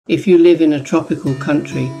If you live in a tropical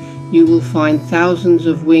country, you will find thousands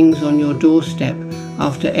of wings on your doorstep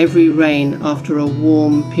after every rain after a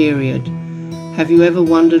warm period. Have you ever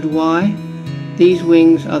wondered why? These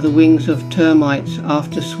wings are the wings of termites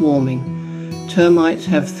after swarming. Termites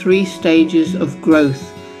have 3 stages of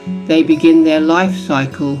growth. They begin their life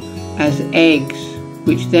cycle as eggs,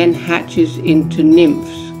 which then hatches into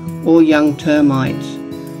nymphs or young termites.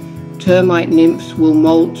 Termite nymphs will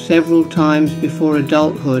molt several times before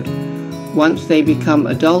adulthood. Once they become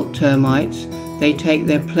adult termites, they take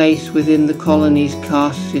their place within the colony's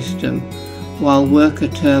caste system, while worker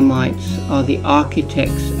termites are the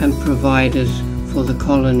architects and providers for the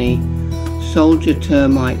colony. Soldier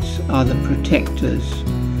termites are the protectors.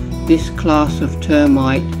 This class of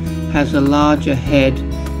termite has a larger head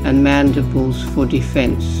and mandibles for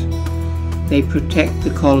defense. They protect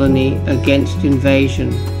the colony against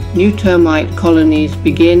invasion. New termite colonies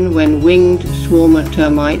begin when winged swarmer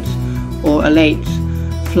termites, or alates,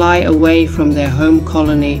 fly away from their home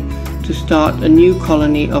colony to start a new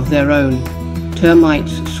colony of their own.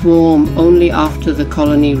 Termites swarm only after the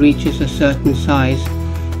colony reaches a certain size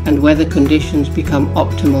and weather conditions become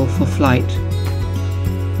optimal for flight.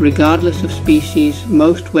 Regardless of species,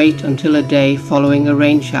 most wait until a day following a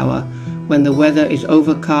rain shower, when the weather is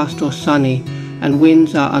overcast or sunny and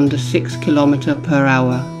winds are under 6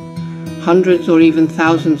 km/h. Hundreds or even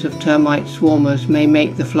thousands of termite swarmers may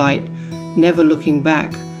make the flight, never looking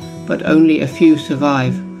back, but only a few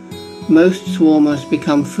survive. Most swarmers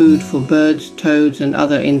become food for birds, toads and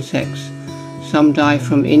other insects. Some die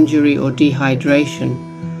from injury or dehydration.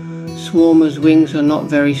 Swarmers' wings are not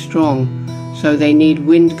very strong, so they need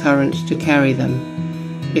wind currents to carry them.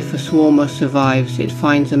 If a swarmer survives, it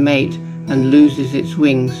finds a mate and loses its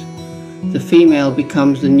wings. The female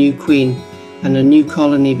becomes the new queen, and a new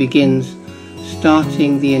colony begins,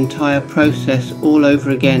 starting the entire process all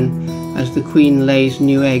over again as the queen lays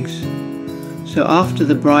new eggs. So after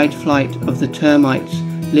the bride flight of the termites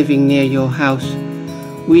living near your house,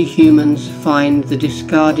 we humans find the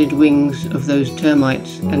discarded wings of those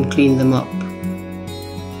termites and clean them up.